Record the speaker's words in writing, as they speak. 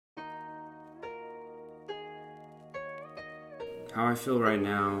How I feel right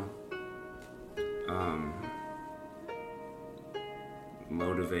now,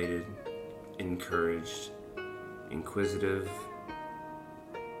 motivated, encouraged, inquisitive.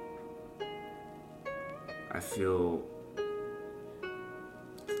 I feel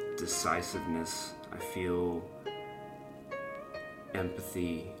decisiveness. I feel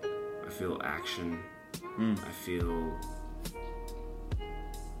empathy. I feel action. I feel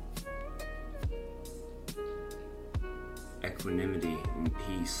equanimity and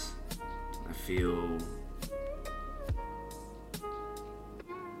peace. I feel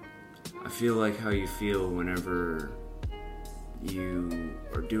like how you feel whenever you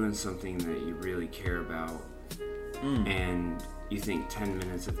are doing something that you really care about and you think 10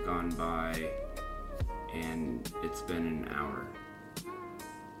 minutes have gone by and it's been an hour.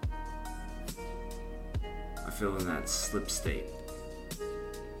 I feel in that slip state.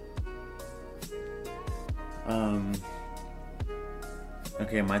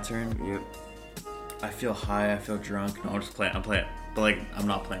 Okay, my turn. Yep. I feel high, I feel drunk. No, I'm just playing. I'm playing. But like, I'm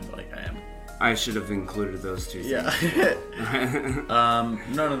not playing, but like I am. I should have included those two things. Yeah.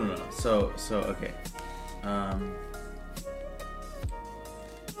 No. So okay. I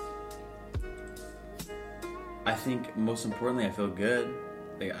think most importantly, I feel good.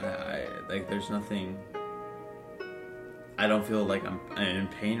 Like I like there's nothing. I don't feel like I'm in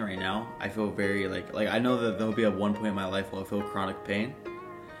pain right now. I feel very like I know that there'll be at one point in my life where I'll feel chronic pain.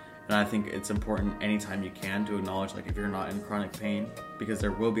 And I think it's important anytime you can to acknowledge like if you're not in chronic pain, because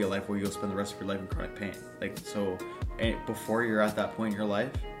there will be a life where you'll spend the rest of your life in chronic pain. Like so, before you're at that point in your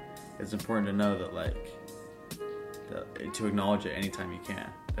life, it's important to know that to acknowledge it anytime you can.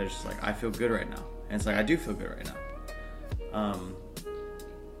 That it's just like I feel good right now, and it's like I do feel good right now.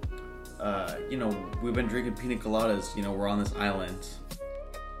 We've been drinking pina coladas. We're on this island.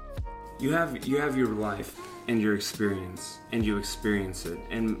 You have your life and your experience, and you experience it.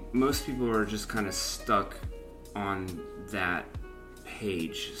 And most people are just kind of stuck on that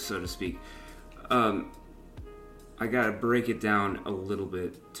page, so to speak. I gotta break it down a little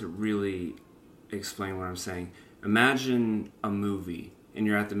bit to really explain what I'm saying. Imagine a movie, and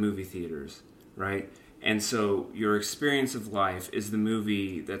you're at the movie theaters, right? And so your experience of life is the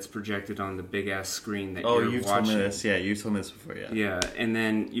movie that's projected on the big-ass screen that you're watching. Oh, you've told me this. Yeah, you've told me this before, yeah. Yeah, and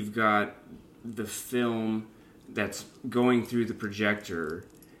then you've got the film that's going through the projector,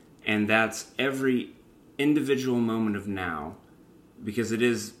 and that's every individual moment of now, because it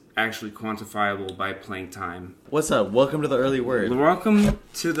is actually quantifiable by playing time. What's up? Welcome to the early word. Welcome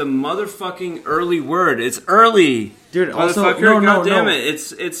to the motherfucking early word. It's early, dude. Also, God damn it!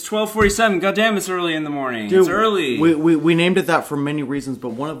 It's 12:47. God damn, it's early in the morning. Dude, it's early. We named it that for many reasons,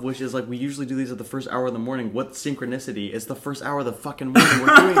 but one of which is like we usually do these at the first hour of the morning. What synchronicity? It's the first hour of the fucking morning.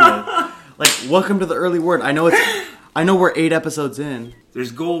 We're doing it. Like, welcome to the early word. I know we're 8 episodes in.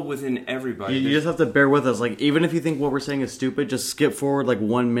 There's gold within everybody. You just have to bear with us. Like, even if you think what we're saying is stupid, just skip forward like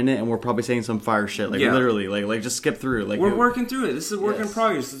 1 minute, and we're probably saying some fire shit. Like, literally, like just skip through. Like, we're working through it. This is a work in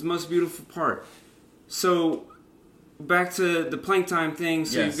progress. This is the most beautiful part. So, back to the plank time thing.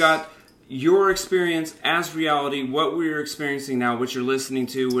 So you've got your experience as reality, what we're experiencing now, what you're listening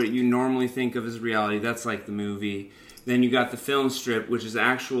to, what you normally think of as reality. That's like the movie. Then you got the film strip, which is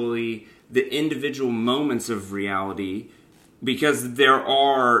actually the individual moments of reality, because there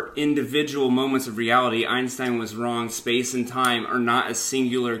are individual moments of reality. Einstein was wrong. Space and time are not a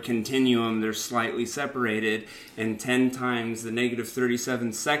singular continuum. They're slightly separated, and 10 times the negative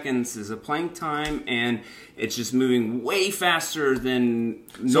 37 seconds is a Planck time, and it's just moving way faster than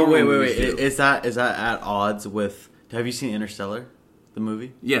normal. So wait. Is that at odds with... Have you seen Interstellar, the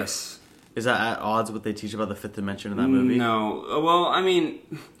movie? Yes. Is that at odds with what they teach about the fifth dimension in that movie? No. Well, I mean...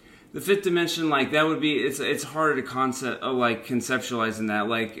 The fifth dimension, like, that would be... It's harder to conceptualize in that.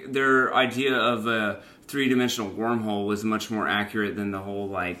 Like, their idea of a three-dimensional wormhole was much more accurate than the whole,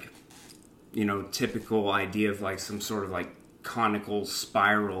 like, typical idea of, like, some sort of, like, conical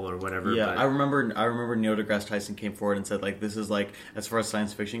spiral or whatever. Yeah, but I remember Neil deGrasse Tyson came forward and said, like, this is, like, as far as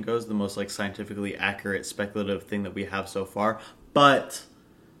science fiction goes, the most, like, scientifically accurate, speculative thing that we have so far. But...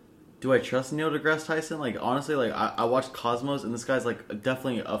 do I trust Neil deGrasse Tyson? Like, honestly, like, I watched Cosmos, and this guy's, like,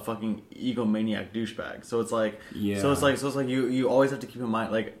 definitely a fucking egomaniac douchebag. So it's like... yeah. So it's like you always have to keep in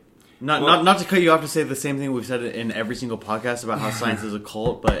mind, like... Not to cut you off to say the same thing we've said in every single podcast about how science is a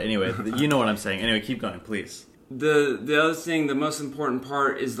cult, but anyway, you know what I'm saying. Anyway, keep going, please. The other thing, the most important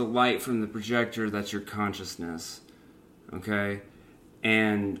part is the light from the projector. That's your consciousness. Okay?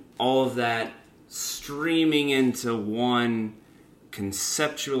 And all of that streaming into one...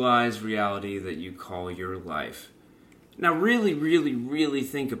 conceptualized reality that you call your life. Now really, really, really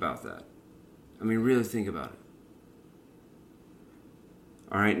think about that. I mean, really think about it.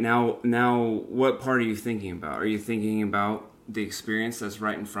 All right, now, what part are you thinking about? Are you thinking about the experience that's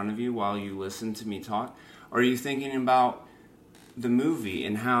right in front of you while you listen to me talk? Or are you thinking about the movie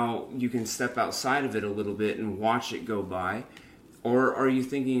and how you can step outside of it a little bit and watch it go by? Or are you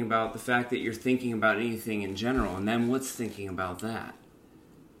thinking about the fact that you're thinking about anything in general, and then what's thinking about that?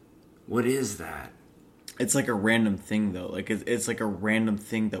 What is that? It's like a random thing, though. Like it's like a random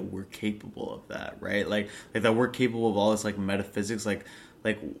thing that we're capable of that, right? Like that we're capable of all this like metaphysics. Like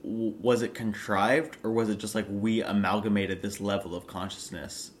was it contrived, or was it just like we amalgamated this level of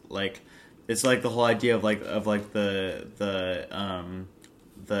consciousness? Like it's like the whole idea of the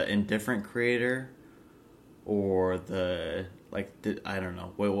indifferent creator, or the I don't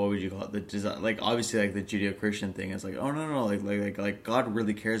know, what would you call it? The design, like obviously like the Judeo-Christian thing is like, oh no, like God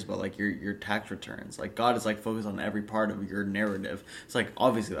really cares about like your tax returns. Like God is like focused on every part of your narrative. It's like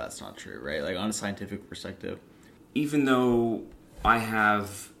obviously that's not true, right? Like on a scientific perspective. Even though I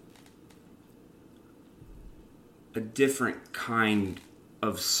have a different kind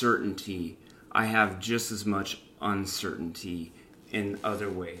of certainty, I have just as much uncertainty in other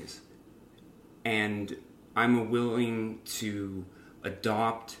ways. And I'm willing to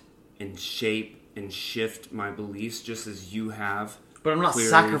adopt and shape and shift my beliefs just as you have. But I'm not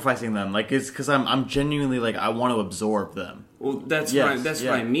sacrificing them. Like it's because I'm genuinely like I want to absorb them. Well, that's what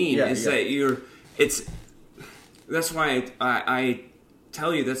I mean. That that's why I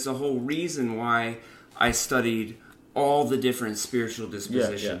tell you that's the whole reason why I studied all the different spiritual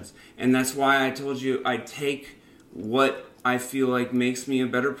dispositions. And that's why I told you I take what I feel like makes me a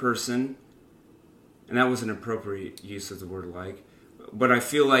better person, and that was an appropriate use of the word like, but I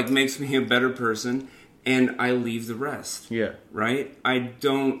feel like makes me a better person, and I leave the rest. Yeah. Right? I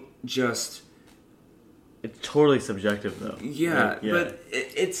don't just... It's totally subjective, though. Yeah, right? But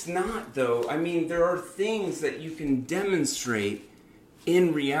it's not, though. I mean, there are things that you can demonstrate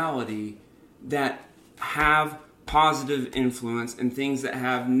in reality that have positive influence and things that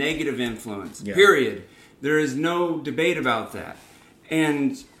have negative influence. Yeah. Period. There is no debate about that.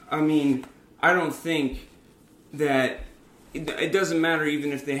 And, I mean, I don't think that... It doesn't matter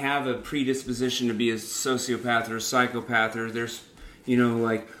even if they have a predisposition to be a sociopath or a psychopath, or there's,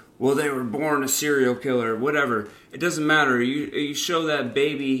 like... well, they were born a serial killer, whatever. It doesn't matter. You show that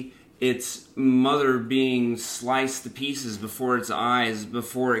baby its mother being sliced to pieces before its eyes,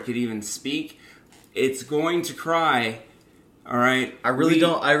 before it could even speak. It's going to cry. All right. I really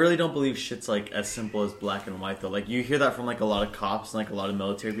don't believe shit's like as simple as black and white though. Like you hear that from like a lot of cops and like a lot of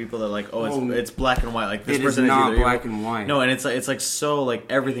military people. They're like, it's black and white. Like this person is not black and white. No, and it's like so like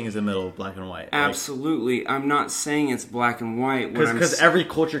everything is in the middle of black and white. Absolutely, I'm not saying it's black and white because every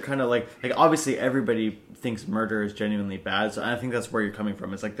culture kind of like obviously everybody thinks murder is genuinely bad. So I think that's where you're coming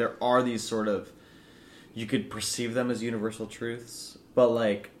from. It's like there are these sort of, you could perceive them as universal truths,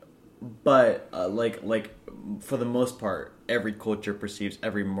 but for the most part, every culture perceives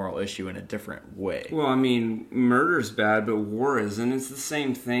every moral issue in a different way. Well, I mean, murder's bad, but war isn't. It's the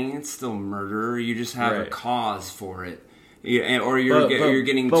same thing. It's still murder. You just have a cause for it. Or you're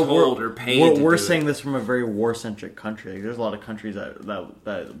getting told or paid We're saying this from a very war-centric country. Like, there's a lot of countries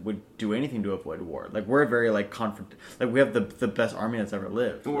that would do anything to avoid war. Like, we're very, we have the best army that's ever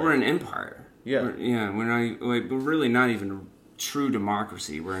lived. But we're an empire. Yeah. We're really not even a true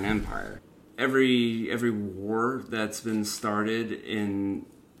democracy. We're an empire. Every war that's been started in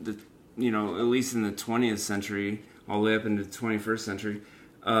the, at least in the 20th century, all the way up into the 21st century,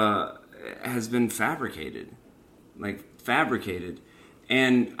 has been fabricated.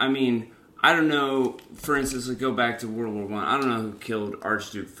 And I mean, I don't know, for instance, let's go back to World War I. I don't know who killed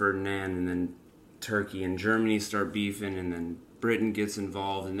Archduke Ferdinand, and then Turkey and Germany start beefing, and then Britain gets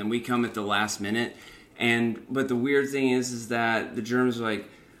involved, and then we come at the last minute. But the weird thing is that the Germans are like,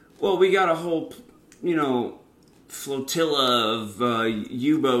 well, we got a whole, flotilla of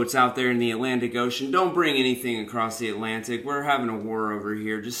U-boats out there in the Atlantic Ocean. Don't bring anything across the Atlantic. We're having a war over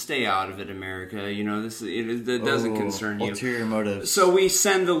here. Just stay out of it, America. That doesn't concern you. Ulterior motives. So we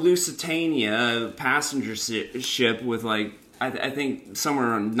send the Lusitania, a passenger ship with I think somewhere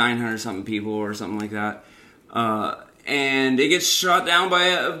around 900-something people or something like that. And it gets shot down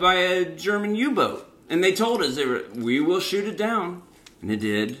by a German U-boat. And they told us, we will shoot it down. And it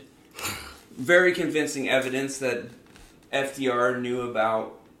did. Very convincing evidence that FDR knew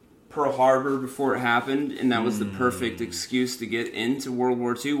about Pearl Harbor before it happened, and that was the perfect excuse to get into World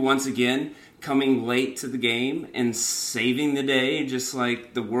War II. Once again, coming late to the game and saving the day, just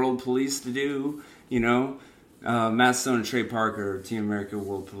like the world police to do, Matt Stone and Trey Parker, Team America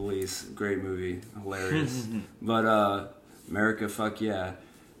World Police, great movie, hilarious. But America, fuck yeah.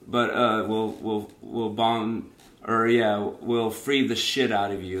 But we'll bomb will free the shit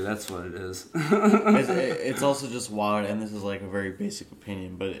out of you. That's what it is. It's also just wild, and this is like a very basic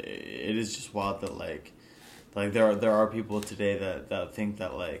opinion, but it is just wild that like there are people today that think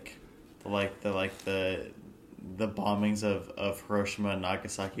that the bombings of Hiroshima and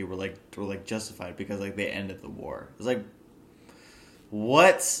Nagasaki were justified because like they ended the war. It's like,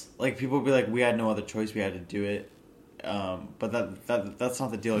 what? Like, people would be like, we had no other choice, we had to do it. But that's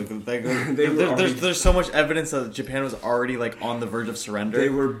not the deal. There's so much evidence that Japan was already like on the verge of surrender. They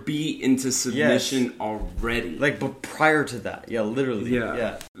were beat into submission already. Like, but prior to that, literally.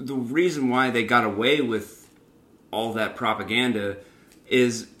 Yeah. The reason why they got away with all that propaganda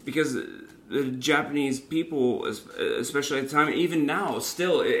is because the Japanese people, especially at the time, even now,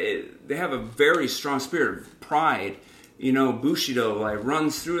 still, they have a very strong spirit of pride. You know, Bushido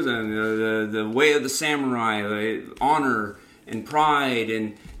runs through them. The way of the samurai, honor and pride,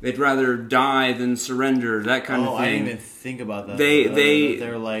 and they'd rather die than surrender. That kind of thing. I didn't even think about that.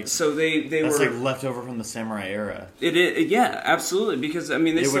 They're like, so they that's were like left over from the samurai era. Yeah, absolutely. Because I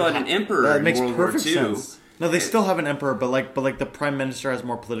mean, they still had an emperor in World War II. Sense. No, they still have an emperor, but the prime minister has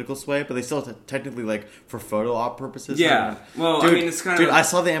more political sway. But they still technically for photo op purposes. Yeah. Well, I mean, it's kind of. Dude, I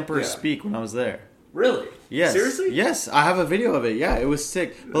saw the emperor speak when I was there. Really? Yes. Seriously? Yes, I have a video of it. Yeah, it was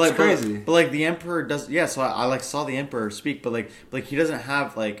sick. But that's crazy. But the emperor does. Yeah, so I saw the emperor speak, but he doesn't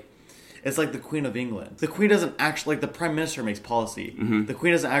have it's like the Queen of England. The Queen doesn't actually the prime minister makes policy. Mm-hmm. The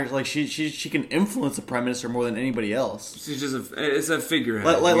Queen doesn't actually she can influence the prime minister more than anybody else. She's just it's a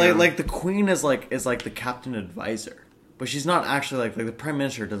figurehead. Like the Queen is like the captain advisor. But she's not actually like the prime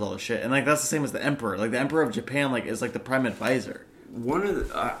minister does all the shit. And that's the same as the emperor. Like the emperor of Japan is like the prime advisor. One of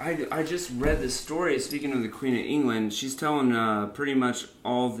the, I just read this story. Speaking of the Queen of England, she's telling pretty much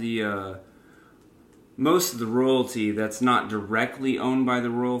all the most of the royalty that's not directly owned by the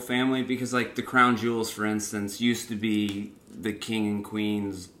royal family, because like the crown jewels, for instance, used to be the king and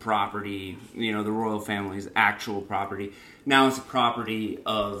queen's property. You know, the royal family's actual property. Now it's a property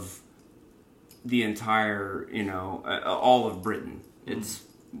of the entire, all of Britain. It's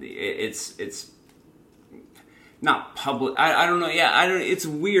not public. I don't know. Yeah, it's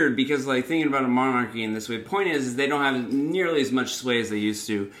weird because thinking about a monarchy in this way. Point is they don't have nearly as much sway as they used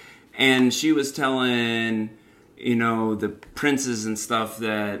to. And she was telling, the princes and stuff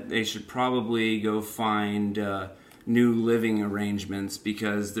that they should probably go find new living arrangements,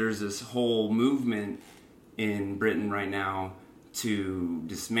 because there's this whole movement in Britain right now to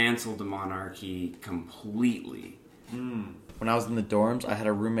dismantle the monarchy completely. When I was in the dorms, I had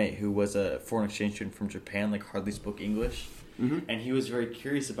a roommate who was a foreign exchange student from Japan, hardly spoke English. Mm-hmm. And he was very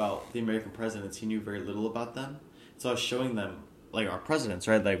curious about the American presidents. He knew very little about them. So I was showing them, our presidents,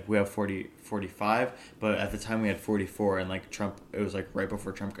 right? We have 45, but at the time we had 44. And, Trump, it was, right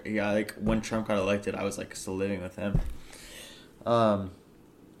before Trump. Yeah, when Trump got elected, I was, still living with him. And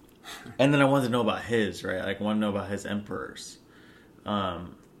then I wanted to know about his, right? I want to know about his emperors.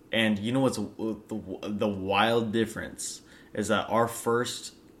 And you know what's the wild difference is that our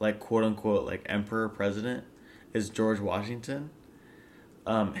first, quote unquote, emperor president is George Washington.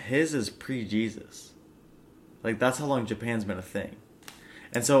 His is pre-Jesus. That's how long Japan's been a thing.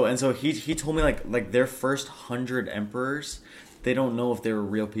 And so he told me their first 100 emperors, they don't know if they were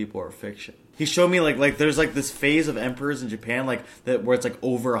real people or fiction. He showed me there's this phase of emperors in Japan that where it's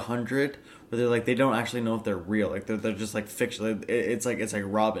over 100, where they're they don't actually know if they're real. They're just fiction. It's like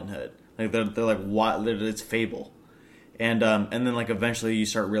Robin Hood. They're what? It's fable. And then eventually you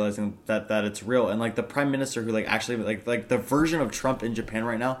start realizing that it's real. And the prime minister who actually the version of Trump in Japan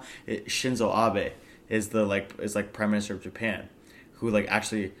right now, Shinzo Abe is the prime minister of Japan, who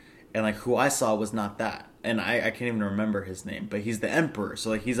actually, and who I saw was not that. And I can't even remember his name, but he's the emperor.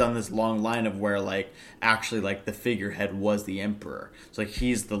 So he's on this long line of where actually the figurehead was the emperor. So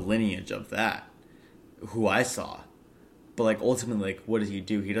he's the lineage of that, who I saw. But ultimately, what does he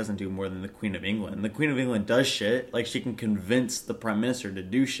do? He doesn't do more than the Queen of England. The Queen of England does shit. She can convince the prime minister to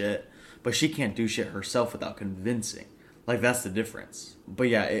do shit, but she can't do shit herself without convincing. That's the difference. But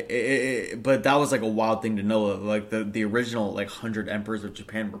yeah, but that was a wild thing to know. The original 100 emperors of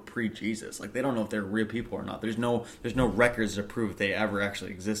Japan were pre-Jesus. They don't know if they're real people or not. There's no records to prove if they ever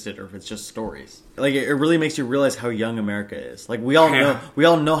actually existed or if it's just stories. It really makes you realize how young America is. We all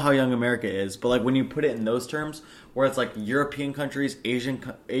know how young America is. But when you put it in those terms, where it's European countries, Asian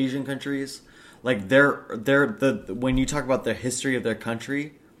countries, when you talk about the history of their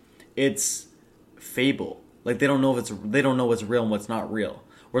country, it's fable. They don't know what's real and what's not real.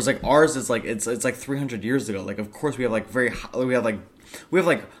 Whereas ours is it's 300 years ago. Of course we have we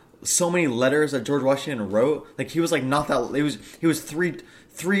have so many letters that George Washington wrote. He was not that, he was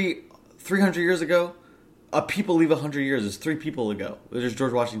 300 years ago. people leave 100 years. There's 3 people ago. There's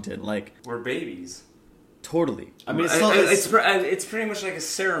George Washington. Like, we're babies. Totally. I mean, it's pretty much like a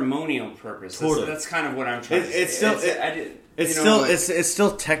ceremonial purpose. Totally. That's kind of what I'm trying to say. It's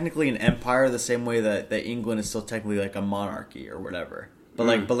still technically an empire, the same way that England is still technically like a monarchy or whatever. But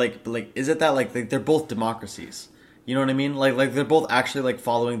like, is it that like they're both democracies? You know what I mean? Like they're both actually like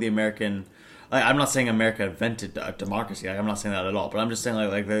following the American. Like, I'm not saying America invented democracy. Like, I'm not saying that at all. But I'm just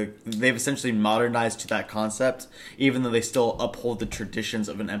saying they've essentially modernized to that concept, even though they still uphold the traditions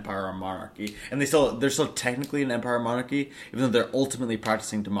of an empire or monarchy. And they're still technically an empire or monarchy, even though they're ultimately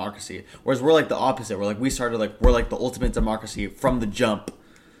practicing democracy. Whereas we're like the opposite. We're like we're like the ultimate democracy from the jump.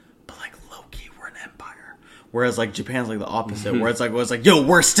 But like low-key, we're an empire. Whereas like Japan's like the opposite, where it's like, yo,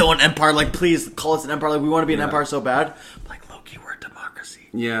 we're still an empire. Like, please call us an empire. Like, we want to be an empire so bad. But like low-key, we're a democracy.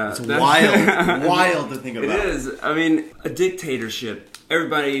 Yeah, it's wild to think about. It is. I mean, a dictatorship.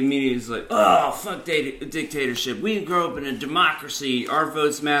 Everybody immediately is like, "Oh, fuck dictatorship. We grow up in a democracy. Our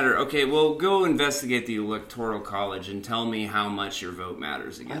votes matter." Okay, well, go investigate the Electoral College and tell me how much your vote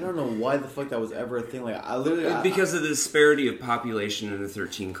matters again. I don't know why the fuck that was ever a thing. Like, because of the disparity of population in the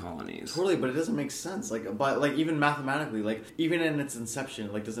 13 colonies. Totally, but it doesn't make sense. Like, but like even mathematically, like even in its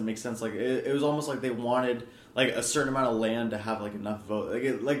inception, like doesn't make sense. Like it was almost like they wanted like a certain amount of land to have like enough vote.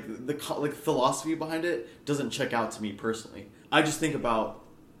 Like the philosophy behind it doesn't check out to me personally. I just think about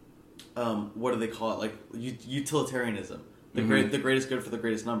what do they call it? Like utilitarianism. The greatest good for the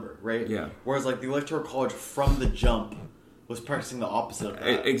greatest number, right? Yeah. Whereas like the Electoral College from the jump was practicing the opposite of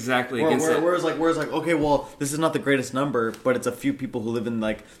that. Exactly. Whereas like okay, well, this is not the greatest number, but it's a few people who live in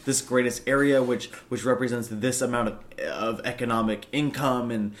like this greatest area, which represents this amount of economic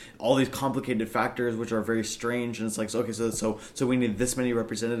income and all these complicated factors, which are very strange. And it's like, okay, so we need this many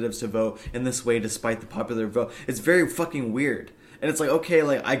representatives to vote in this way, despite the popular vote. It's very fucking weird. And it's like, okay,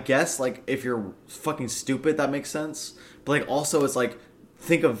 like I guess like if you're fucking stupid, that makes sense. But like also, it's like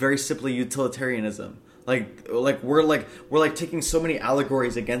think of very simply utilitarianism. Like we're taking so many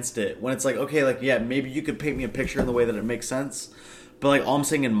allegories against it when it's like, okay, like yeah, maybe you could paint me a picture in the way that it makes sense, but like all I'm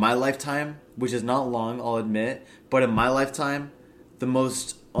saying in my lifetime, which is not long, I'll admit, but in my lifetime, the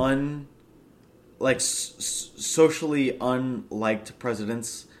most socially unliked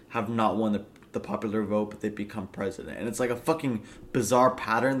presidents have not won the popular vote, but they become president, and it's like a fucking bizarre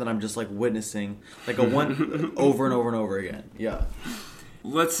pattern that I'm just like witnessing, like a one over and over and over again. Yeah.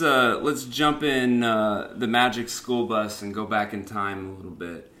 Let's jump in the magic school bus and go back in time a little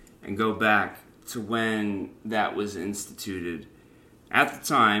bit and go back to when that was instituted. At the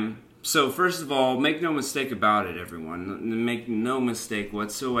time, so first of all, make no mistake about it, everyone. Make no mistake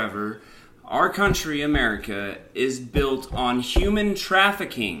whatsoever. Our country, America, is built on human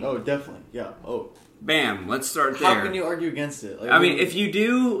trafficking. Oh, definitely. Yeah. Oh. Bam, let's start there. How can you argue against it? Like, I mean, if you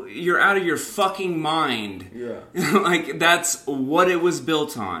do, you're out of your fucking mind. Yeah. Like, that's what it was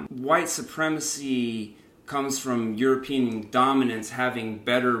built on. White supremacy comes from European dominance having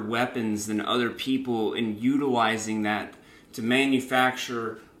better weapons than other people and utilizing that to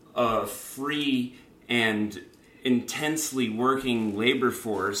manufacture a free and intensely working labor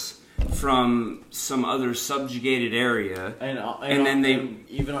force from some other subjugated area, and then they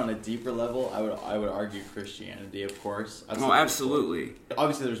even on a deeper level, I would argue Christianity, of course. Oh, absolutely.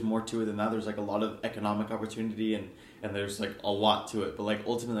 Obviously, there's more to it than that. There's like a lot of economic opportunity, and there's like a lot to it. But like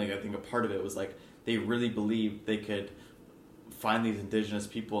ultimately, I think a part of it was like they really believed they could find these indigenous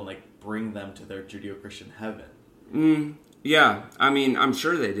people and like bring them to their Judeo-Christian heaven. Yeah, I mean, I'm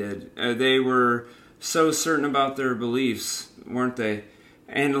sure they did. They were so certain about their beliefs, weren't they?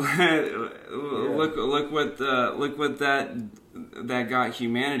 And look what that got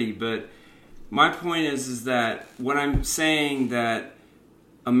humanity. But my point is that when I'm saying that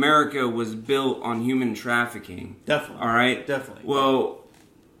America was built on human trafficking, definitely, all right, definitely. Well,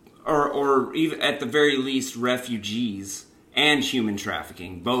 or even at the very least, refugees and human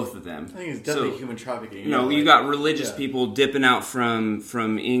trafficking, both of them. I think it's definitely human trafficking. You know, you got religious people dipping out from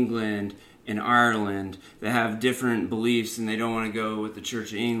England in Ireland that have different beliefs and they don't want to go with the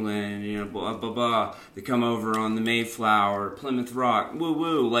Church of England, you know, blah, blah, blah. They come over on the Mayflower, Plymouth Rock, woo,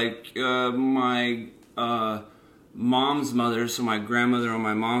 woo. Like, my mom's mother, so my grandmother on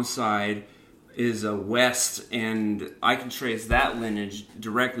my mom's side is a West, and I can trace that lineage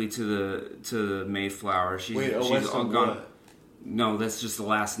directly to the Mayflower. She's all gone. What? No, that's just the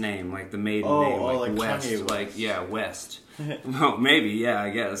last name, like the maiden name, like West. Kanye West. Like, yeah, West. Well, maybe, yeah, I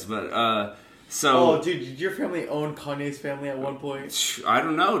guess, but so. Oh, dude, did your family own Kanye's family at one point? I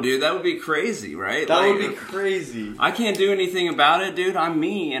don't know, dude. That would be crazy, right? That would be crazy. I can't do anything about it, dude. I'm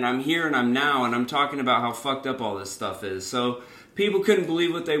me, and I'm here, and I'm now, and I'm talking about how fucked up all this stuff is. So People couldn't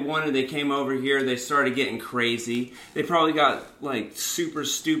believe what they wanted. They came over here. They started getting crazy. They probably got like super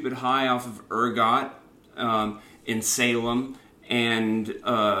stupid high off of ergot in Salem. And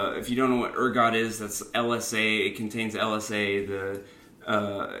if you don't know what ergot is, that's LSA. It contains LSA.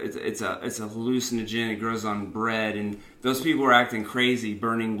 It's a hallucinogen. It grows on bread, and those people were acting crazy,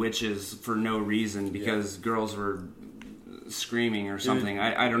 burning witches for no reason because girls were screaming or something.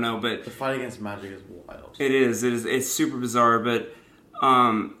 I don't know, but the fight against magic is wild. It is. It's super bizarre, but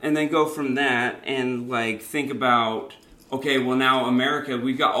and then go from that and like think about, okay, well now America,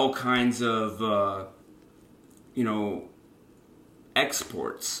 we've got all kinds of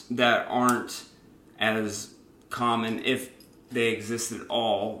exports that aren't as common, if they exist at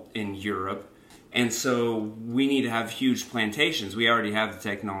all, in Europe. And so we need to have huge plantations. We already have the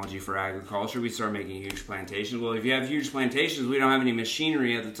technology for agriculture. We start making huge plantations. Well, if you have huge plantations, we don't have any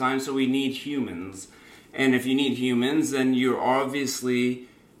machinery at the time, so we need humans. And if you need humans, then you're obviously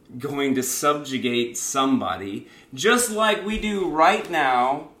going to subjugate somebody, just like we do right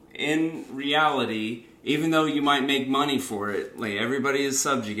now in reality. Even though you might make money for it, like everybody is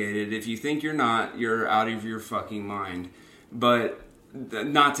subjugated. If you think you're not, you're out of your fucking mind. But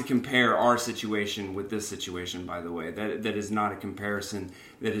not to compare our situation with this situation, by the way. That is not a comparison.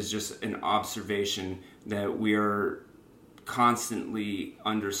 That is just an observation that we are constantly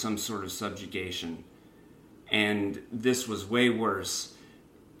under some sort of subjugation. And this was way worse.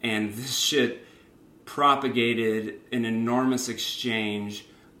 And this shit propagated an enormous exchange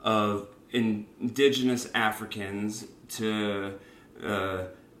of indigenous Africans to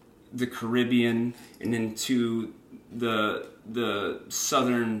the Caribbean and then to the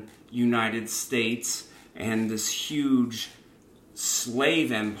southern United States, and this huge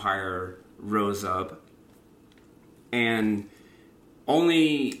slave empire rose up, and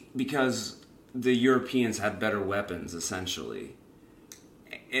only because the Europeans had better weapons, essentially.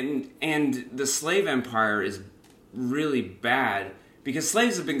 And the slave empire is really bad because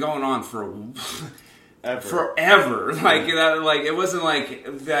slaves have been going on for forever. Like that, like it wasn't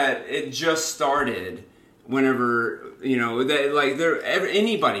like that. It just started whenever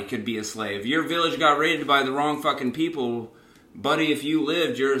anybody could be a slave. Your village got raided by the wrong fucking people, buddy. If you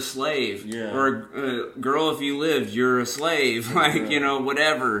lived, you're a slave. Yeah. Or girl, if you lived, you're a slave. Like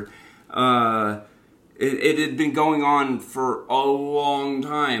whatever. It had been going on for a long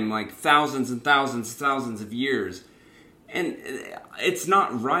time, like thousands and thousands and thousands of years. And it's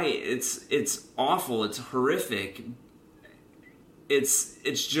not right. It's awful. It's horrific.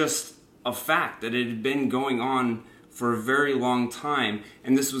 It's just a fact that it had been going on for a very long time,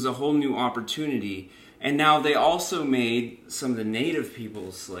 and this was a whole new opportunity. And now they also made some of the native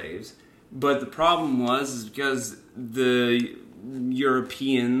people slaves, but the problem was because the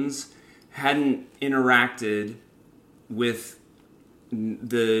Europeans hadn't interacted with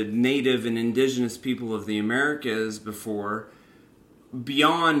the native and indigenous people of the Americas before,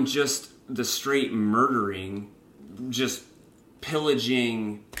 beyond just the straight murdering, just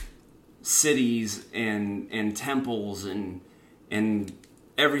pillaging cities and temples and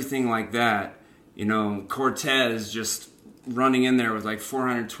everything like that. Cortez just running in there with like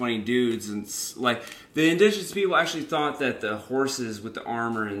 420 dudes, and like the indigenous people actually thought that the horses with the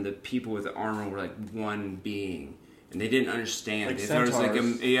armor and the people with the armor were like one being. And they didn't understand. Like they thought it was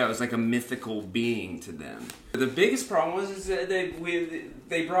centaurs. it was like a mythical being to them. The biggest problem was that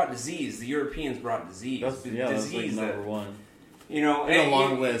they brought disease. The Europeans brought disease. That's like number one. In a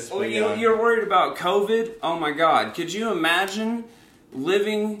long list. You're worried about COVID? Oh my God! Could you imagine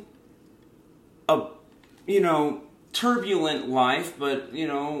living a turbulent life, but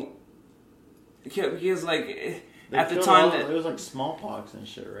because like at the time it was like smallpox and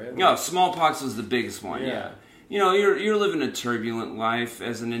shit, right? No, smallpox was the biggest one. Yeah. You're living a turbulent life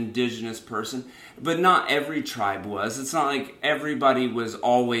as an indigenous person, but not every tribe was. It's not like everybody was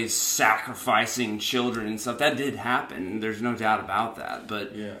always sacrificing children and stuff. That did happen. There's no doubt about that.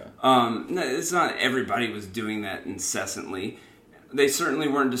 But it's not everybody was doing that incessantly. They certainly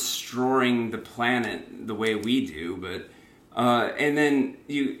weren't destroying the planet the way we do. But and then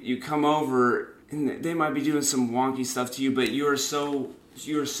you come over and they might be doing some wonky stuff to you, but you're so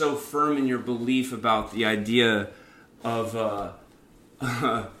firm in your belief about the idea of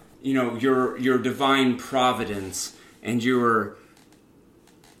your divine providence, and you're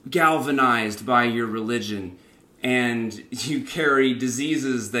galvanized by your religion, and you carry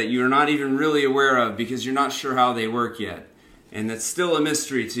diseases that you're not even really aware of because you're not sure how they work yet, and that's still a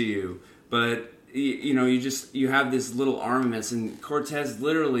mystery to you. But you have this little armaments, and Cortez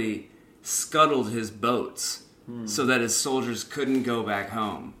literally scuttled his boats so that his soldiers couldn't go back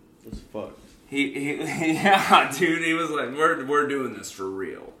home. It's fucked. Yeah, dude, he was like, we're doing this for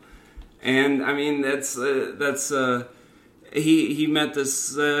real. And I mean, he met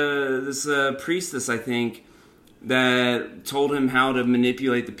this priestess, I think, that told him how to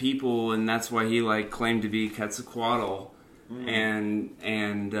manipulate the people, and that's why he like claimed to be Quetzalcoatl,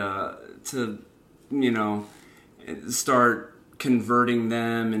 and to, you know, start converting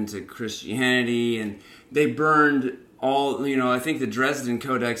them into Christianity. And they burned all, you know, I think the Dresden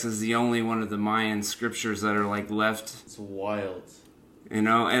Codex is the only one of the Mayan scriptures that are like left. It's wild. You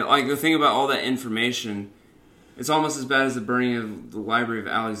know, and like the thing about all that information, it's almost as bad as the burning of the Library of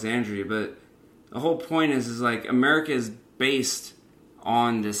Alexandria. But the whole point is like America is based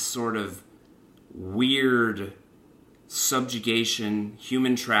on this sort of weird subjugation,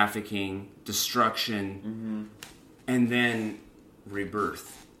 human trafficking, destruction, and then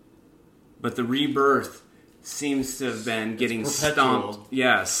rebirth. But the rebirth seems to have been getting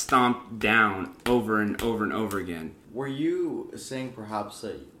stomped down over and over and over again. Were you saying perhaps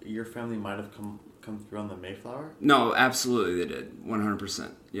that your family might have come through on the Mayflower? No, absolutely they did.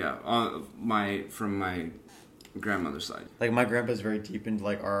 100%. Yeah. From my grandmother's side. Like my grandpa's very deep into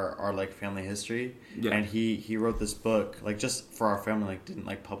like our like family history. Yeah. And he wrote this book, like just for our family, like didn't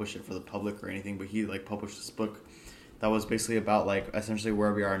like publish it for the public or anything, but he like published this book that was basically about like essentially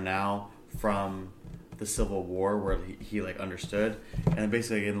where we are now from the Civil War, where he like understood. And then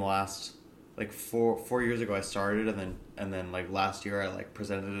basically in the last like four years ago I started, and then like last year I like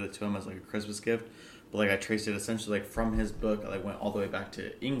presented it to him as like a Christmas gift. But like I traced it essentially like from his book. I like went all the way back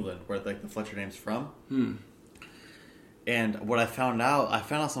to England, where like the Fletcher name's from. And what I found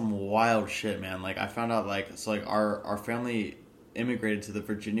out some wild shit, man. Like I found out like so like our family immigrated to the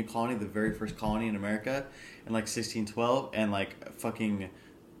Virginia colony, the very first colony in America, in like 1612, and like fucking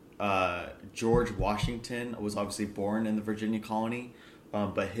George Washington was obviously born in the Virginia colony.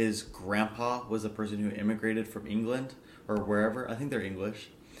 But his grandpa was the person who immigrated from England or wherever. I think they're English.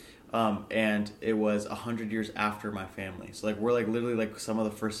 And it was 100 years after my family. So like we're like literally like some of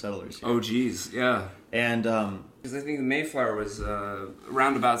the first settlers here. Oh geez, yeah. And because I think the Mayflower was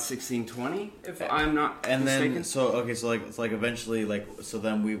around about 1620, if I'm not mistaken. Then so like it's like eventually like so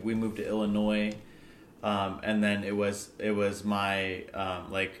then we moved to Illinois, and then it was my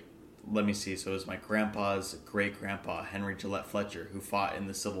like. Let me see. So it was my grandpa's great-grandpa, Henry Gillette Fletcher, who fought in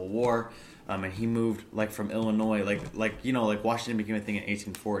the Civil War, and he moved like from Illinois, like you know, like Washington became a thing in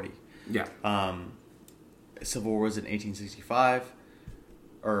 1840. Yeah. Civil War was in 1865,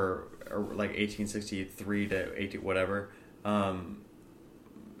 or like 1863 to 18 whatever.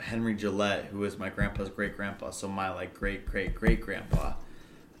 Henry Gillette, who was my grandpa's great-grandpa, so my like great-great-great-grandpa,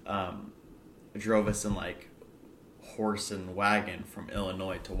 drove us in like horse and wagon from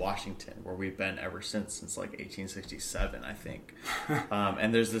Illinois to Washington, where we've been ever since like 1867, I think.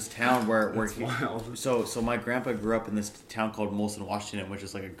 And there's this town where he, wild. So my grandpa grew up in this town called Molson, Washington, which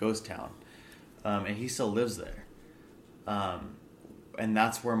is like a ghost town, and he still lives there. And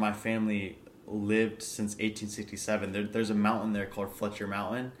that's where my family lived since 1867. There's a mountain there called Fletcher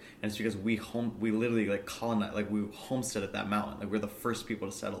Mountain, and it's because we literally like colonized, like we homesteaded that mountain. Like we're the first people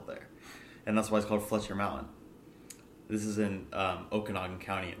to settle there, and that's why it's called Fletcher Mountain. This is in Okanagan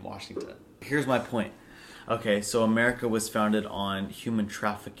County in Washington. Here's my point. Okay, so America was founded on human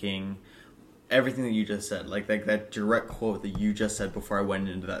trafficking, everything that you just said, like that direct quote that you just said before I went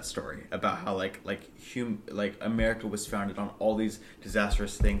into that story about how like America was founded on all these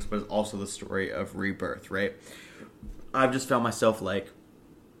disastrous things, but it's also the story of rebirth, right? I've just found myself like,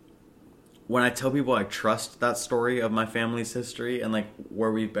 when I tell people I trust that story of my family's history and like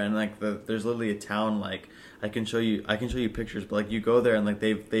where we've been, like there's literally a town like I can show you pictures, but like you go there and like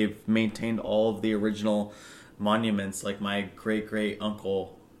they've maintained all of the original monuments. Like my great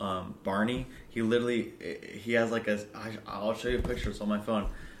uncle Barney, he has like I'll show you pictures on my phone.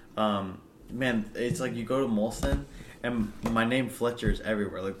 Man, it's like you go to Molson and my name Fletcher is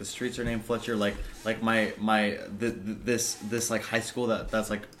everywhere. Like the streets are named Fletcher. Like this like high school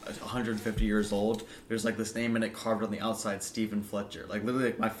that's like 150 years old. There's like this name in it carved on the outside, Stephen Fletcher. Like literally,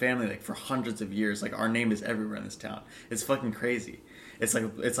 like my family, like for hundreds of years, like our name is everywhere in this town. It's fucking crazy. It's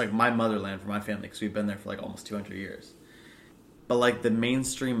like my motherland for my family because we've been there for like almost 200 years. But like the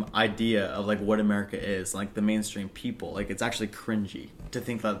mainstream idea of like what America is, like the mainstream people, like it's actually cringy to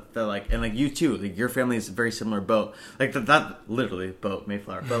think that like, and like you too, like your family is a very similar boat, like that literally boat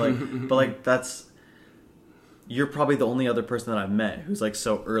Mayflower, but like that's, you're probably the only other person that I've met who's like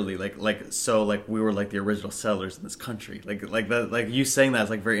so early, so we were like the original settlers in this country, like that, like you saying that is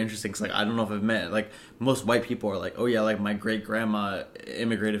like very interesting because like I don't know if I've met, like most white people are like, oh yeah, like my great grandma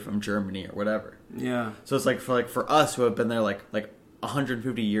immigrated from Germany or whatever. Yeah. So it's like for us who have been there like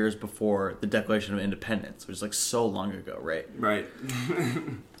 150 years before the Declaration of Independence, which is like so long ago, right? Right.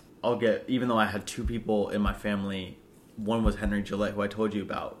 Even though I had two people in my family, one was Henry Gillette, who I told you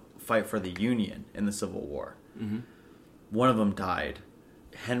about, fight for the Union in the Civil War. Mm-hmm. One of them died.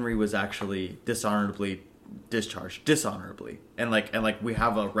 Henry was actually dishonorably discharged, and like we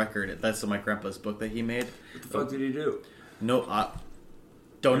have a record. That's in my grandpa's book that he made. What the fuck did he do? No,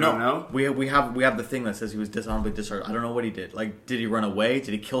 don't know. We have the thing that says he was dishonorably discharged. I don't know what he did. Like, did he run away?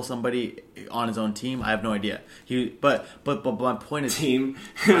 Did he kill somebody on his own team? I have no idea. But my point is, team.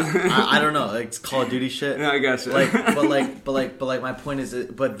 I don't know. Like, it's Call of Duty shit. No, I gotcha. But my point is,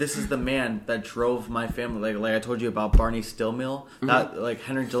 but this is the man that drove my family. Like I told you about Barney Stillmill. Mm-hmm. That like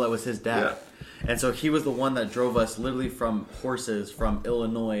Henry Gillette was his dad. Yeah. And so he was the one that drove us literally from horses from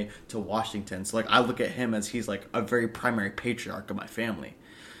Illinois to Washington. So like I look at him as he's like a very primary patriarch of my family.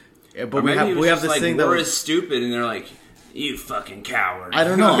 But we have this like, thing that was stupid, and they're like, "You fucking coward." I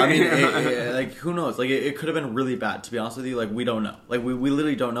don't know. I mean, like who knows? Like it could have been really bad. To be honest with you, like we don't know. Like we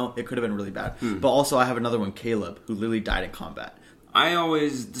literally don't know. It could have been really bad. But also, I have another one, Caleb, who literally died in combat. I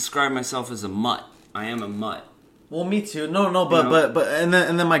always describe myself as a mutt. I am a mutt. Well, me too. No, but and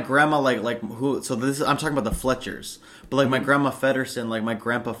then my grandma like who? So I'm talking about the Fletchers. But like my grandma Feddersen, like my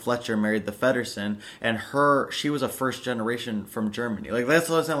grandpa Fletcher married the Feddersen, and she was a first generation from Germany. Like that's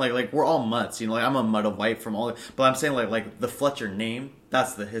what I'm saying. Like we're all mutts, you know. Like I'm a mutt of white from all. But I'm saying like the Fletcher name.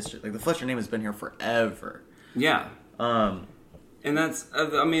 That's the history. Like the Fletcher name has been here forever. Yeah. And that's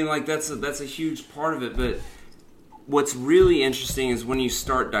I mean like that's a huge part of it. But what's really interesting is when you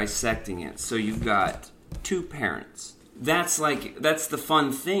start dissecting it. So you've got two parents. That's the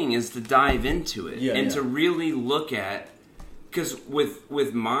fun thing is to dive into it to really look at, because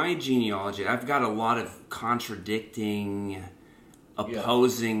with my genealogy, I've got a lot of contradicting,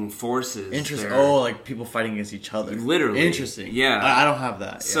 opposing forces. Interesting. There. Oh, like people fighting against each other. Literally. Interesting. Yeah. I don't have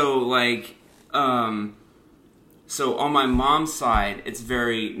that. Yeah. So like, so on my mom's side, it's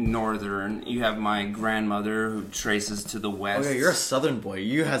very northern. You have my grandmother who traces to the west. Oh yeah, you're a southern boy.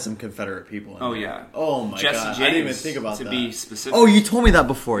 You had some Confederate people in there. Yeah. Oh my Jesse god, James, I didn't even think about to that. be specific. Oh, you told me that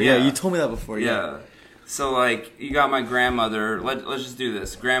before. Yeah, you told me that before. Yeah. So like, you got my grandmother. Let's just do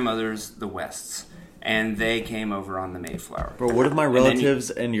this. Grandmother's the Wests, and they came over on the Mayflower. Bro, what if my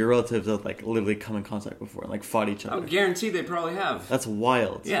relatives and your relatives have like literally come in contact before and like fought each other? I guarantee they probably have. That's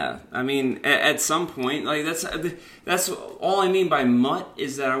wild. Yeah, I mean, at some point, like that's all I mean by mutt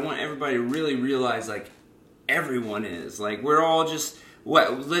is that I want everybody to really realize like everyone is like we're all just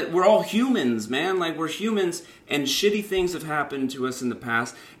we're all humans, man. Like we're humans, and shitty things have happened to us in the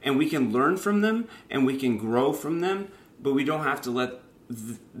past, and we can learn from them and we can grow from them, but we don't have to let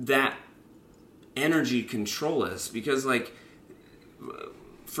that energy control us, because like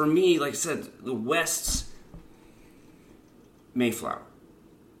for me, like I said, the West's Mayflower,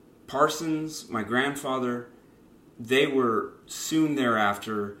 Parsons, my grandfather, they were soon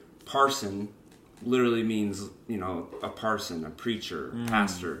thereafter. Parson literally means, you know, a parson, a preacher,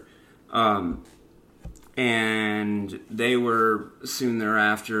 pastor, and they were soon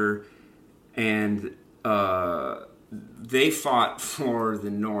thereafter, and they fought for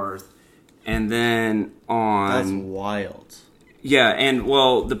the North. And then That's wild. Yeah, and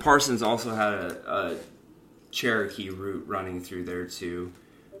well, the Parsons also had a Cherokee route running through there too,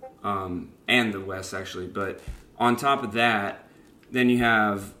 and the West actually. But on top of that, then you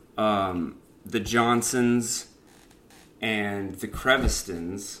have the Johnsons and the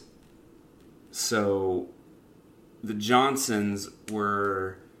Crevistons. So the Johnsons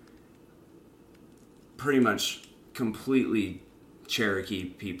were pretty much completely Cherokee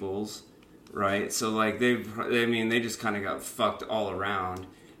peoples. Right, so like they just kind of got fucked all around,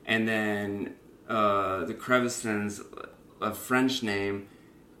 and then the Crevistons, a French name,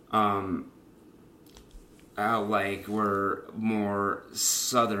 like were more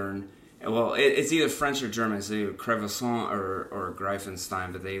southern. Well, it's either French or German. It's either Crevasson or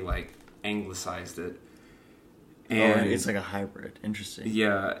Greifenstein, but they like anglicized it. And it's like a hybrid. Interesting.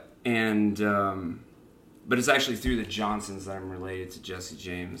 Yeah, and but it's actually through the Johnsons that I'm related to Jesse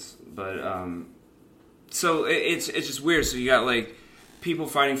James. But so it's just weird. So you got like people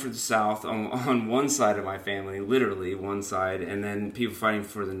fighting for the South on one side of my family, literally one side, and then people fighting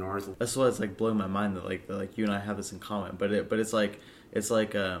for the North. That's why it's like blowing my mind that like you and I have this in common. But it's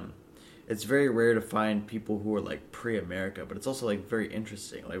very rare to find people who are like pre-America, but it's also like very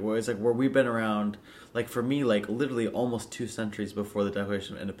interesting. Like where it's like where we've been around. Like for me, like literally almost 2 centuries before the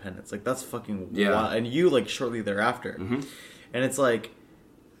Declaration of Independence. Like that's fucking wild. And you like shortly thereafter, and it's like.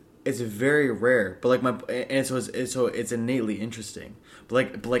 it's very rare, but like it's innately interesting.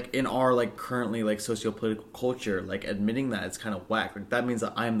 But like in our like currently like socio-political culture, like admitting that it's kind of whack. Like that means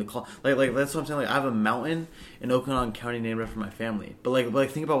that I'm the like that's what I'm saying. Like I have a mountain in Okanagan County named after my family. But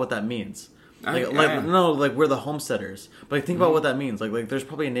like think about what that means. Like we're the homesteaders. But like think about what that means. Like there's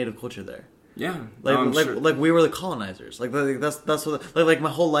probably a native culture there. Yeah, like we were the colonizers. Like that's what like my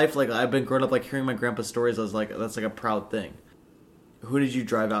whole life. Like I've been growing up like hearing my grandpa's stories. I was like that's like a proud thing. Who did you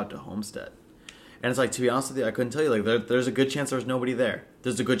drive out to homestead? And it's like, to be honest with you, I couldn't tell you. Like there's a good chance there's nobody there.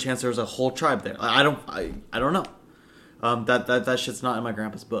 There's a good chance there's a whole tribe there. I don't know. That shit's not in my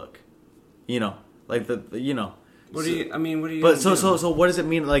grandpa's book. You know, like you know. What do you? But so what does it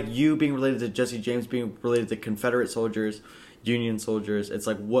mean? Like you being related to Jesse James, being related to Confederate soldiers, Union soldiers. It's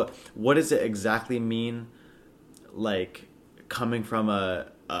like what does it exactly mean? Like coming from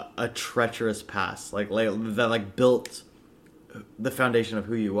a treacherous past, like that like built the foundation of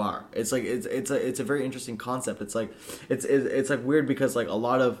who you are. It's like it's a very interesting concept. It's like it's like weird because like a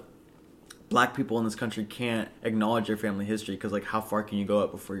lot of black people in this country can't acknowledge their family history because like how far can you go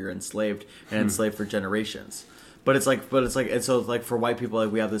up before you're enslaved and enslaved for generations? But it's like and so like for white people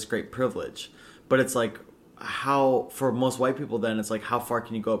like we have this great privilege, but it's like how for most white people then it's like how far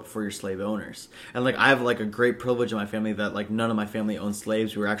can you go up before you're slave owners? And like I have like a great privilege in my family that like none of my family owned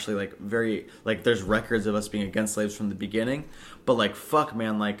slaves. We were actually like very like there's records of us being against slaves from the beginning, but like fuck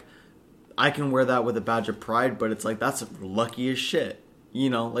man, like I can wear that with a badge of pride, but it's like that's lucky as shit, you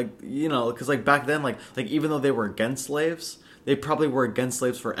know, because like back then like even though they were against slaves, they probably were against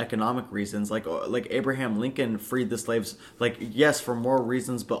slaves for economic reasons. Like Abraham Lincoln freed the slaves, like, yes, for more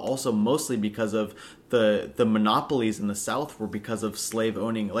reasons, but also mostly because of the monopolies in the South were because of slave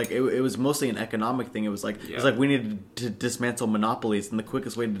owning. Like it was mostly an economic thing. It was like It was like we needed to dismantle monopolies, and the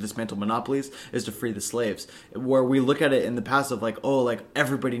quickest way to dismantle monopolies is to free the slaves. Where we look at it in the past of like, oh, like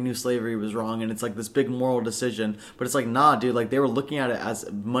everybody knew slavery was wrong, and it's like this big moral decision. But it's like, nah, dude, like they were looking at it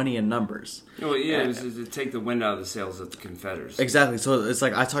as money and numbers. Oh yeah, it was to take the wind out of the sails of the Confederates. Exactly. So it's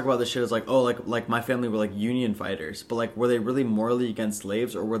like I talk about this shit as like, oh, like my family were like Union fighters, but like were they really morally against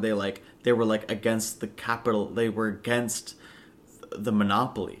slaves, or were they like against the capital? They were against the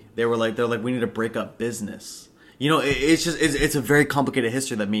monopoly. They're like we need to break up business. You know, it's a very complicated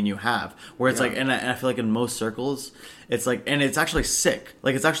history that me and you have, where it's like, and I feel like in most circles, it's like, and it's actually sick.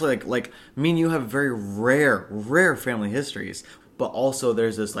 Like it's actually like me and you have very rare family histories, but also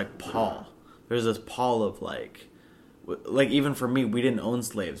there's this like pall. There's this pall of like even for me, we didn't own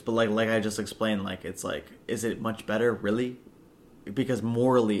slaves, but like I just explained, like it's like, is it much better really? Because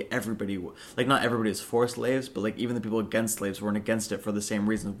morally, everybody, like not everybody is for slaves, but like even the people against slaves weren't against it for the same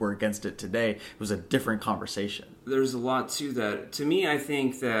reasons we're against it today. It was a different conversation. There's a lot to that. To me, I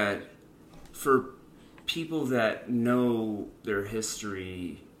think that for people that know their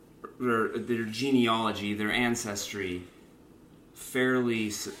history, their genealogy, their ancestry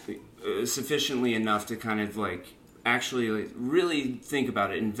fairly sufficiently enough to kind of like actually like really think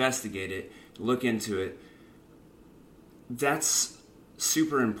about it, investigate it, look into it, that's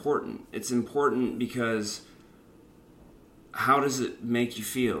super important. It's important because how does it make you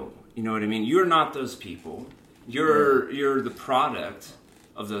feel? You know what I mean? You're not those people. You're the product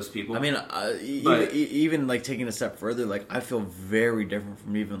of those people. I mean, even like taking a step further, like I feel very different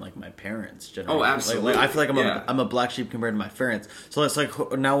from even like my parents' generation. Oh, absolutely. Like I feel like I'm a black sheep compared to my parents. So it's like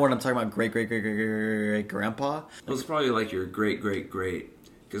now when I'm talking about great grandpa, well, it's probably like your great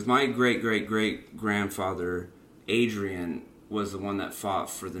because my great grandfather Adrian was the one that fought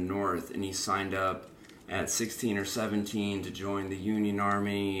for the North, and he signed up at 16 or 17 to join the Union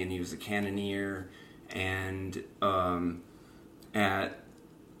Army, and he was a cannoneer. And at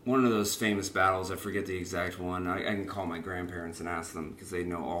one of those famous battles, I forget the exact one, I can call my grandparents and ask them because they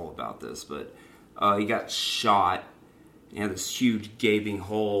know all about this, but he got shot. He had this huge gaping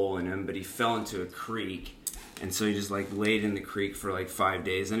hole in him, but he fell into a creek, and so he just like laid in the creek for like 5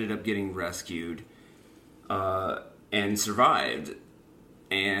 days, ended up getting rescued. And survived,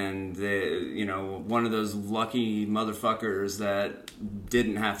 and one of those lucky motherfuckers that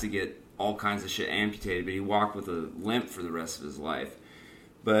didn't have to get all kinds of shit amputated, but he walked with a limp for the rest of his life.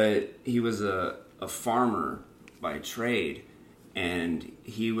 But he was a farmer by trade, and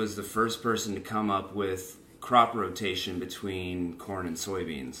he was the first person to come up with crop rotation between corn and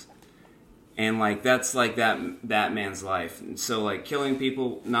soybeans. And like that's like that man's life. And so like killing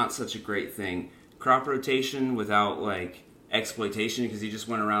people, not such a great thing. Crop rotation without like exploitation, because he just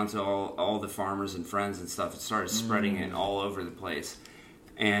went around to all the farmers and friends and stuff and started spreading it all over the place.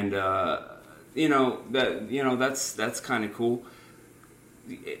 And that's kind of cool.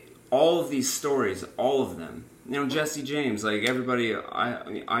 All of these stories, all of them, Jesse James, like everybody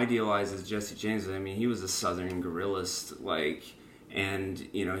idealizes Jesse James. I mean, he was a Southern guerrillist, like, and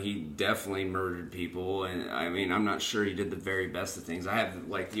he definitely murdered people. And I mean, I'm not sure he did the very best of things. I have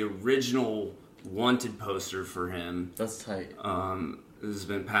like the original wanted poster for him. That's tight. This has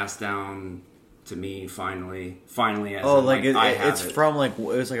been passed down to me finally. As it's from like it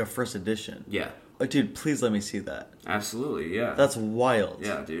was like a first edition. Yeah. Oh, dude, please let me see that. Absolutely, yeah. That's wild.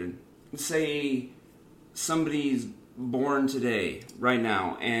 Yeah, dude. Say somebody's born today, right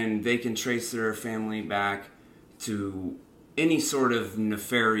now, and they can trace their family back to any sort of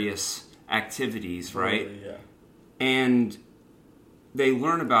nefarious activities, right? Yeah. And they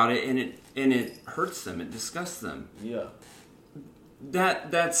learn about it, and it hurts them. It disgusts them. Yeah.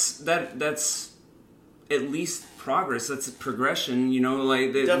 That's at least progress. That's a progression.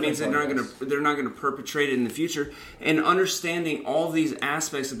 That means they're not gonna perpetrate it in the future. And understanding all these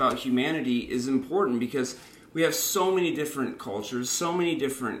aspects about humanity is important because we have so many different cultures, so many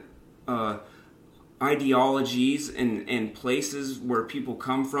different ideologies and places where people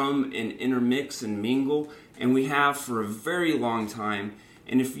come from and intermix and mingle, and we have for a very long time.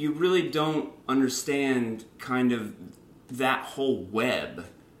 And if you really don't understand kind of that whole web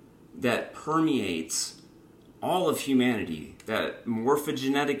that permeates all of humanity, that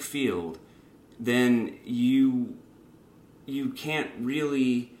morphogenetic field, then you can't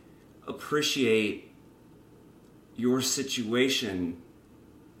really appreciate your situation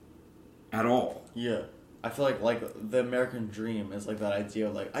at all. Yeah. I feel like the American dream is like that idea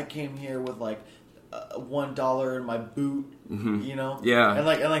of like I came here with like $1 in my boot, Yeah. And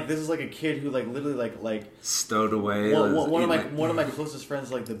like this is like a kid who like literally like stowed away. One of my closest friends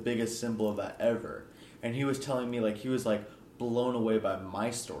is like the biggest symbol of that ever, and he was telling me like he was like blown away by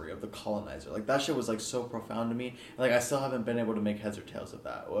my story of the colonizer. Like that shit was like so profound to me. And, like I still haven't been able to make heads or tails of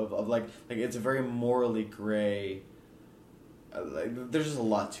that. Of like it's a very morally gray. Like there's just a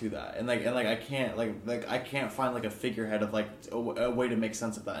lot to that, and I can't I can't find like a figurehead of like a way to make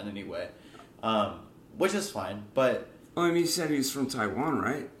sense of that in any way. Which is fine, but... Well, I mean, you said he was from Taiwan,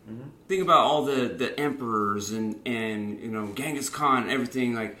 right? Mm-hmm. Think about all the emperors and Genghis Khan,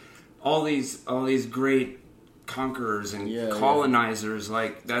 everything, like, all these great conquerors and colonizers,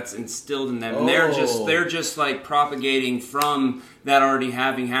 like, that's instilled in them. And they're just, like, propagating from that already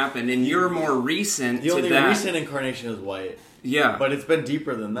having happened. And you're more recent to that. The only recent incarnation is white. Yeah. But it's been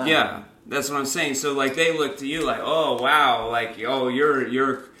deeper than that. Yeah, that's what I'm saying. So, like, they look to you like, oh, wow, like, oh,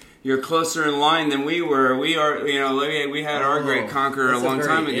 you're closer in line than we were. We are, we had our great conqueror a long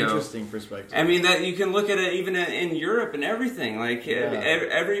time ago. Interesting perspective. I mean, that you can look at it even in Europe and everything. Like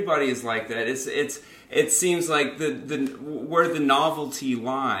everybody is like that. It seems like the where the novelty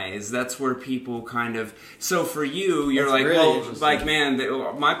lies. That's where people kind of. So for you, you're like, really like man,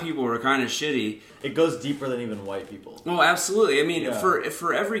 my people were kind of shitty. It goes deeper than even white people. Well, absolutely. I mean,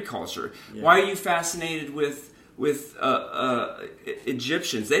 for every culture, why are you fascinated with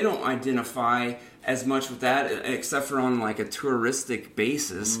Egyptians? They don't identify as much with that, except for on like a touristic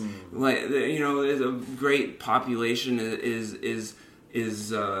basis. Like a great population is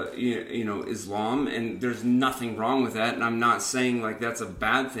Islam, and there's nothing wrong with that. And I'm not saying like that's a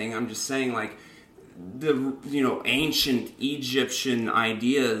bad thing. I'm just saying like the ancient Egyptian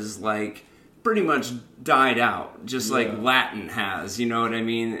ideas like pretty much died out, just like Latin has. You know what I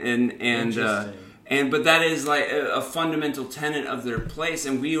mean? But that is like a fundamental tenet of their place,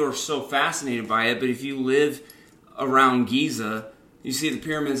 and we are so fascinated by it. But if you live around Giza, you see the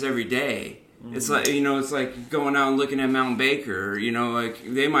pyramids every day. Mm-hmm. It's like it's like going out and looking at Mount Baker. Like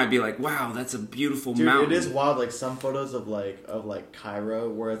they might be like, "Wow, that's a beautiful mountain." It is wild. Like some photos of Cairo,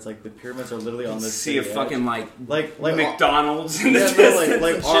 where it's like the pyramids are literally on the see a fucking like McDonald's. In the distance.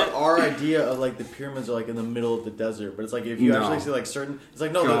 Like our idea of like the pyramids are like in the middle of the desert, but it's like if you actually see like certain, it's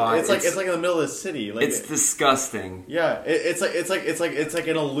like no, God, it's like in the middle of the city. Like it's disgusting. Yeah, it's like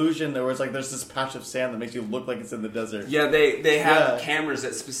an illusion where it's like there's this patch of sand that makes you look like it's in the desert. Yeah, they have cameras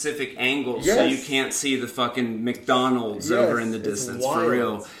at specific angles. Yes. So you can't see the fucking McDonald's over in the distance for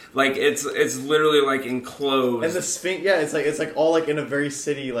real. Like it's literally like enclosed. And the Sphinx, it's like all like in a very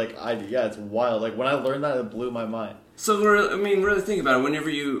city like idea. It's wild. Like when I learned that, it blew my mind. So really think about it. Whenever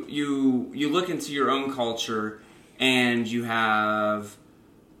you look into your own culture and you have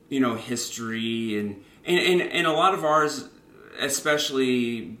history and a lot of ours,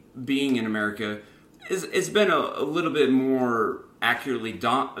 especially being in America, it's been a little bit more accurately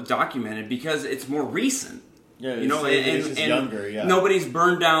documented because it's more recent. Yeah, it's younger. Yeah, nobody's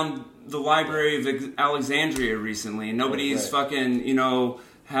burned down the Library of Alexandria recently, and nobody's fucking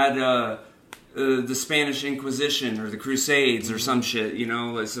had the Spanish Inquisition or the Crusades or some shit.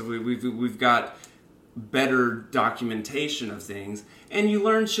 So we've got better documentation of things, and you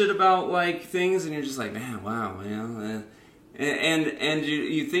learn shit about like things, and you're just like, man, wow, and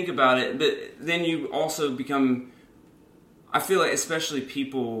you think about it, but then you also become. I feel like especially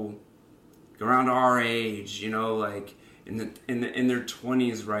people around our age, like in their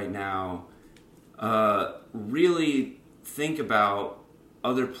 20s right now, really think about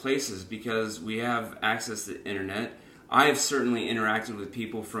other places because we have access to the internet. I have certainly interacted with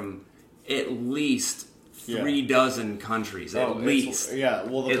people from at least 3 dozen countries, at least.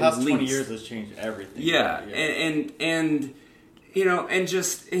 Well, the past 20 years has changed everything. And and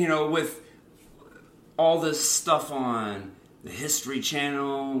just, with all this stuff on the History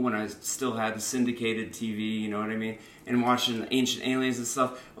Channel, when I still had the syndicated TV, you know what I mean? And watching Ancient Aliens and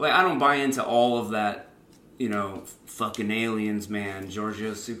stuff. Like, I don't buy into all of that, fucking aliens, man,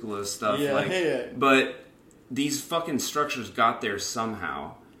 Giorgio Tsoukalos stuff. But these fucking structures got there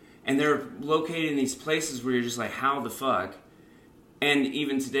somehow. And they're located in these places where you're just like, how the fuck? And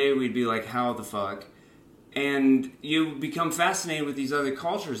even today we'd be like, how the fuck? And you become fascinated with these other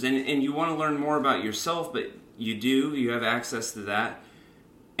cultures. And you want to learn more about yourself, but you have access to that.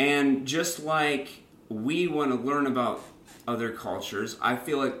 And just like we want to learn about other cultures, I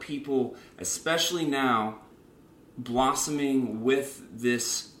feel like people, especially now, blossoming with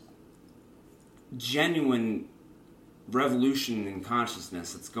this genuine revolution in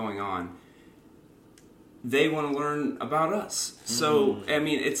consciousness that's going on, they want to learn about us. So, I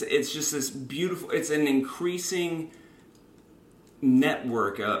mean, it's just this beautiful, it's an increasing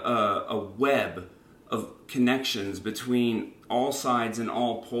network, a web of connections between all sides and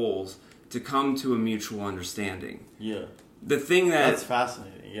all poles to come to a mutual understanding. Yeah. The thing that's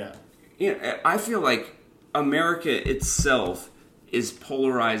fascinating, I feel like America itself is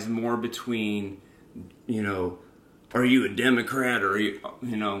polarized more between, are you a Democrat or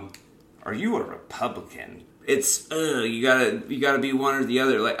are you a Republican? It's you gotta be one or the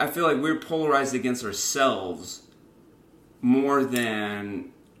other. Like, I feel like we're polarized against ourselves more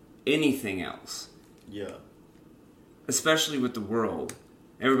than anything else. Yeah. Especially with the world.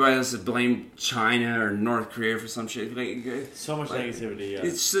 Everybody else to blame China or North Korea for some shit. So much negativity. Yeah.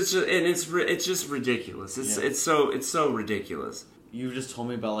 It's just ridiculous. It's so ridiculous. You just told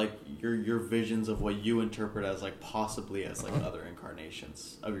me about like your visions of what you interpret as like possibly as like other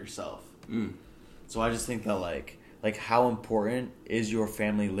incarnations of yourself. So I just think that like how important is your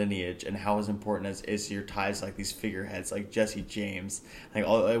family lineage and how as important is your ties like these figureheads like Jesse James, like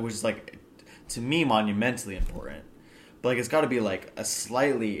all, it was like to me monumentally important. But like it's got to be like a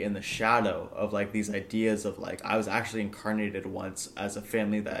slightly in the shadow of like these ideas of like I was actually incarnated once as a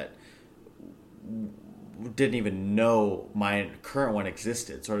family that didn't even know my current one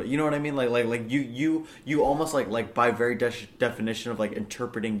existed, sort of, you know what I mean? Like you almost like by very definition of like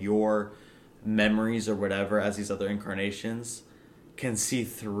interpreting your memories or whatever as these other incarnations can see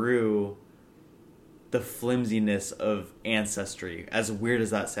through the flimsiness of ancestry, as weird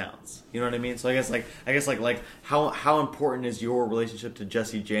as that sounds. You know what I mean? So I guess like how important is your relationship to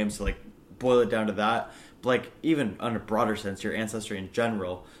Jesse James to like boil it down to that? But like even on a broader sense, your ancestry in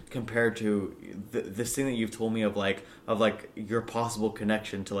general, compared to this thing that you've told me of your possible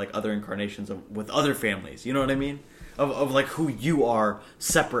connection to like other incarnations with other families. You know what I mean? Of like who you are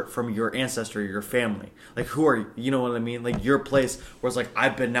separate from your ancestry, your family. Like who are you know what I mean? Like your place where it's like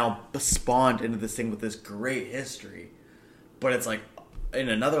I've been now spawned into this thing with this great history, but it's like in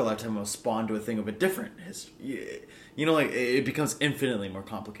another lifetime I was spawned to a thing of a different history. You know, like it becomes infinitely more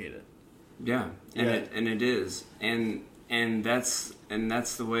complicated. Yeah, and it is, and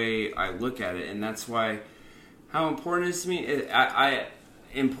that's the way I look at it, and that's why how important it is to me.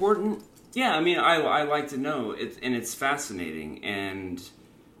 Important. Yeah, I mean, I like to know it, and it's fascinating, and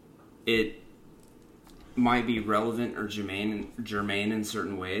it might be relevant or germane in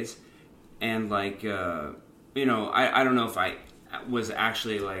certain ways, and like I don't know if I was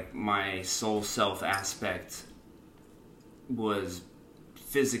actually like my soul self aspect was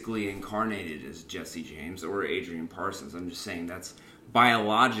physically incarnated as Jesse James or Adrian Parsons. I'm just saying that's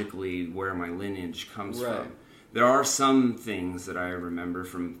biologically where my lineage comes from. There are some things that I remember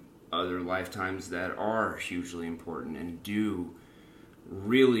from other lifetimes that are hugely important and do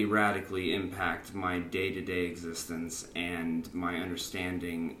really radically impact my day-to-day existence and my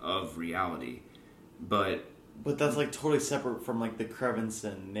understanding of reality. But that's like totally separate from like the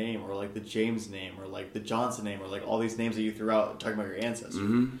Crevenson name or like the James name or like the Johnson name or like all these names that you threw out talking about your ancestors.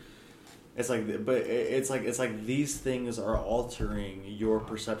 Mm-hmm. It's like, but it's like these things are altering your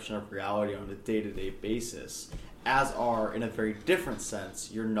perception of reality on a day-to-day basis, as are, in a very different sense,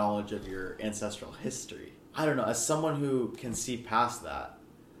 your knowledge of your ancestral history. I don't know, as someone who can see past that,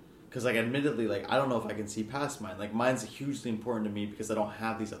 Because, like, admittedly, like, I don't know if I can see past mine. Like, mine's hugely important to me because I don't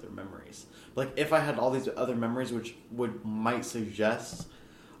have these other memories. But, like, if I had all these other memories which might suggest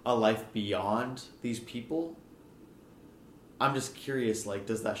a life beyond these people, I'm just curious, like,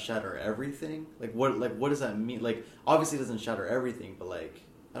 does that shatter everything? Like, what does that mean? Like, obviously it doesn't shatter everything, but, like,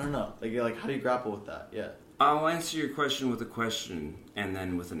 I don't know. Like, how do you grapple with that? Yeah. I'll answer your question with a question and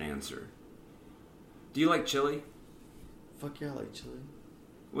then with an answer. Do you like chili? Fuck yeah, I like chili.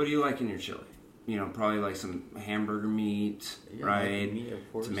 What do you like in your chili? You know, probably like some hamburger meat, right? Like meat,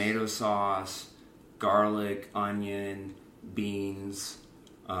 of course. Tomato sauce, garlic, onion, beans,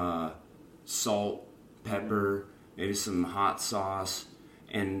 salt, pepper, maybe some hot sauce,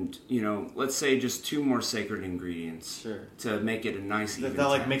 and, you know, let's say just 2 more sacred ingredients to make it a nice even that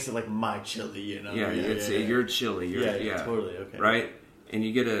like makes it like my chili, you know? Yeah, it's your chili. Yeah, totally, okay. Right? And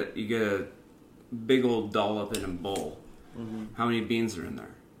you get a big old dollop in a bowl. Mm-hmm. How many beans are in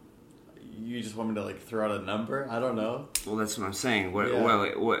there? You just want me to, like, throw out a number? I don't know. Well, that's what I'm saying.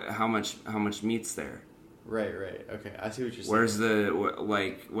 How much meat's there? Right. Okay, I see what you're saying. Where's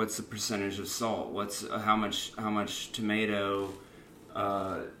what's the percentage of salt? What's how much tomato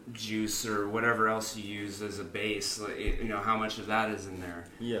juice or whatever else you use as a base? You know, how much of that is in there?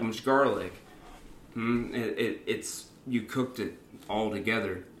 Yeah. How much garlic? It's you cooked it all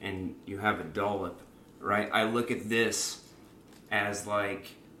together and you have a dollop, right? I look at this as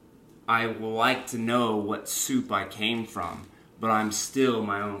like, I will like to know what soup I came from, but I'm still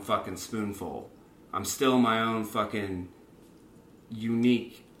my own fucking spoonful. I'm still my own fucking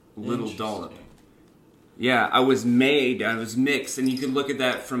unique little dollop. Yeah, I was mixed, and you could look at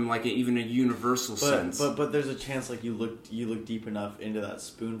that from like even a universal sense. But there's a chance like you look deep enough into that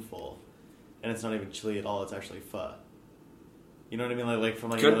spoonful, and it's not even chili at all. It's actually pho. You know what I mean? Like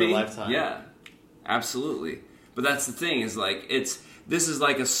from like another lifetime. Yeah, absolutely. But that's the thing is like this is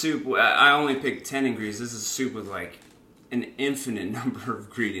like a soup. I only picked 10 ingredients. This is a soup with like an infinite number of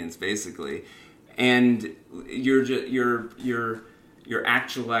ingredients, basically, and you're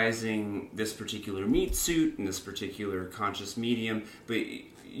actualizing this particular meat suit and this particular conscious medium, but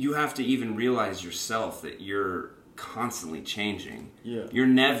you have to even realize yourself that you're constantly changing. Yeah. You're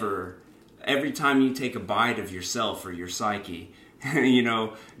never, every time you take a bite of yourself or your psyche, you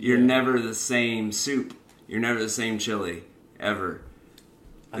know, you're never the same soup. You're never the same chili, ever.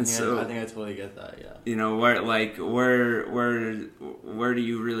 I think I totally get that, yeah. You know, where do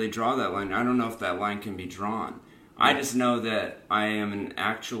you really draw that line? I don't know if that line can be drawn. I just know that I am an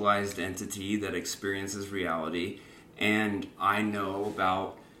actualized entity that experiences reality, and I know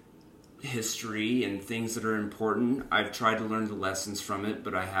about history and things that are important. I've tried to learn the lessons from it,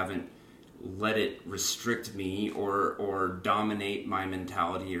 but I haven't let it restrict me or dominate my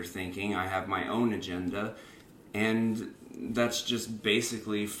mentality or thinking. I have my own agenda, and that's just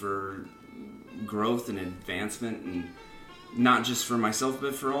basically for growth and advancement, and not just for myself,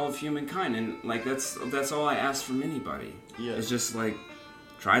 but for all of humankind. And like that's all I ask from anybody. Yeah. It's just like,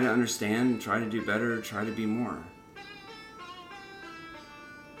 try to understand, try to do better, try to be more.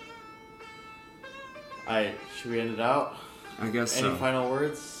 Alright, should we end it out? I guess Any so. final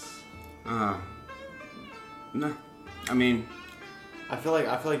words? No. I mean, I feel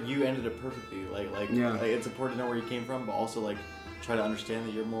like you ended it perfectly. Like it's important to know where you came from, but also like try to understand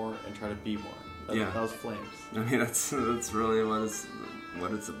that you're more and try to be more. That was flames. I mean, that's really what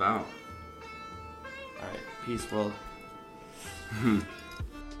it's about. All right, peace, world.